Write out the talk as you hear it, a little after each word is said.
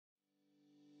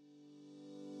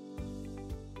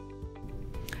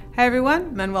Hi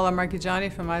everyone, Manuela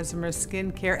Marcheggiani from Isomers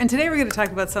Skincare, and today we're going to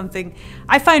talk about something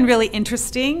I find really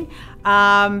interesting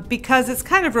because it's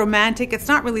kind of romantic. It's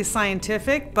not really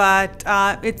scientific, but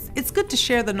it's good to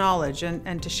share the knowledge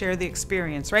and to share the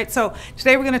experience, right? So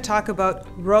today we're going to talk about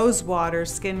rose water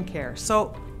skincare. So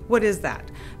what is that?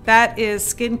 That is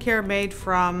skincare made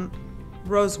from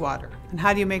rose water. And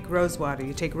how do you make rose water?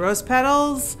 You take rose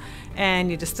petals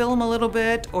and you distill them a little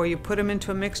bit, or you put them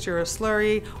into a mixture or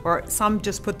slurry, or some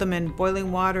just put them in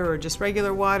boiling water or just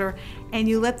regular water, and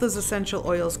you let those essential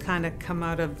oils kind of come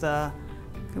out of the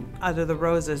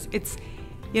roses.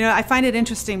 I find it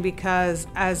interesting because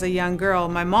as a young girl,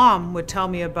 my mom would tell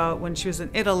me about when she was in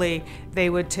Italy, they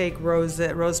would take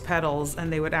rose petals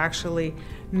and they would actually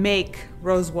make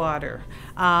rose water.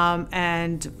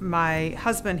 And my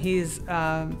husband, he's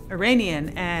Iranian,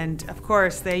 and of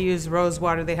course they use rose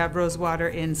water. They have rose water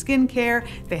in skincare,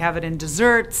 they have it in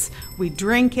desserts, we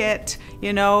drink it,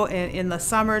 in the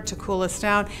summer to cool us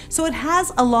down. So it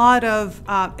has a lot of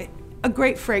a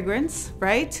great fragrance,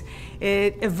 right?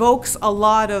 It evokes a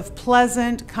lot of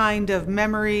pleasant kind of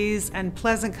memories and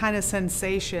pleasant kind of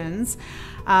sensations.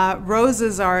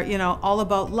 Roses are, all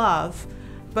about love,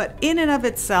 but in and of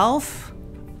itself,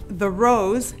 the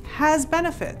rose has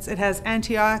benefits. It has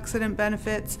antioxidant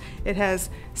benefits. It has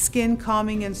skin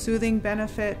calming and soothing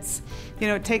benefits.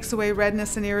 It takes away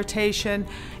redness and irritation.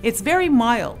 It's very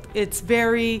mild. It's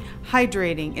very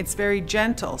hydrating. It's very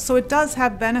gentle. So it does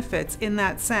have benefits in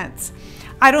that sense.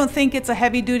 I don't think it's a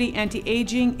heavy-duty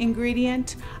anti-aging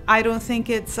ingredient. I don't think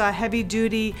it's a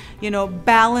heavy-duty,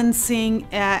 balancing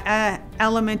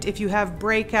element if you have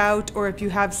breakout or if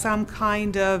you have some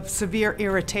kind of severe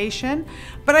irritation.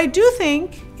 But I do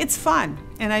think it's fun,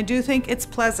 and I do think it's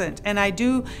pleasant, and I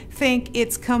do think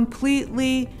it's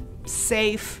completely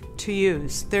safe to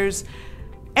use. There's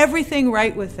everything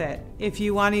right with it. If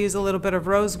you want to use a little bit of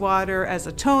rose water as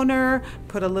a toner,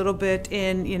 put a little bit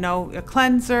in, a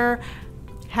cleanser,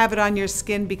 have it on your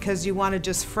skin because you want to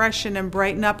just freshen and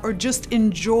brighten up, or just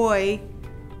enjoy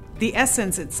the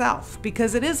essence itself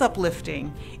because it is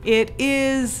uplifting, it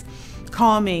is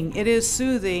calming, it is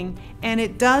soothing, and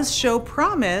it does show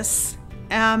promise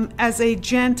as a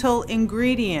gentle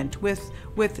ingredient with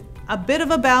a bit of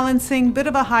a balancing, bit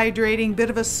of a hydrating, bit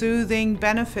of a soothing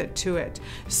benefit to it.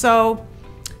 So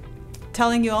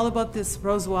telling you all about this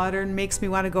rose water makes me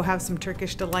want to go have some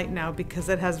Turkish delight now because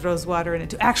it has rose water in it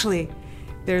too. Actually,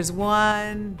 there's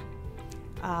one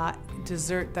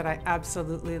dessert that I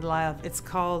absolutely love. It's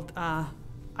called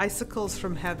icicles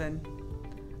from heaven.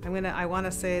 I want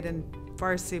to say it in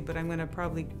Farsi, but I'm gonna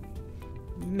probably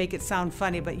make it sound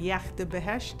funny, but yacht de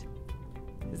behesht.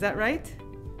 Is that right?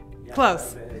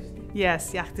 Close.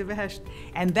 Yes, yacht de behesht.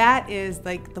 And that is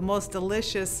like the most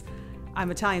delicious,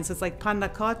 I'm Italian, so it's like panna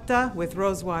cotta with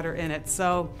rose water in it.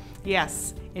 So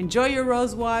yes, enjoy your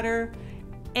rose water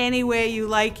any way you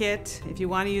like it, if you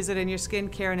want to use it in your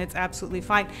skincare, and it's absolutely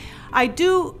fine. I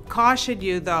do caution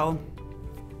you though,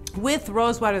 with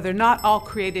rose water, they're not all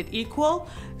created equal,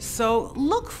 so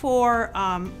look for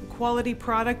quality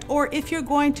product, or if you're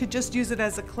going to just use it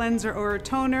as a cleanser or a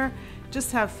toner,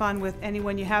 just have fun with any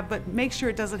one you have, but make sure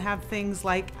it doesn't have things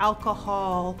like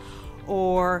alcohol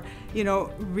or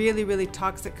really, really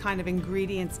toxic kind of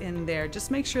ingredients in there. Just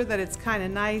make sure that it's kind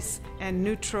of nice and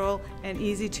neutral and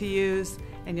easy to use,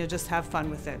 and you'll just have fun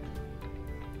with it.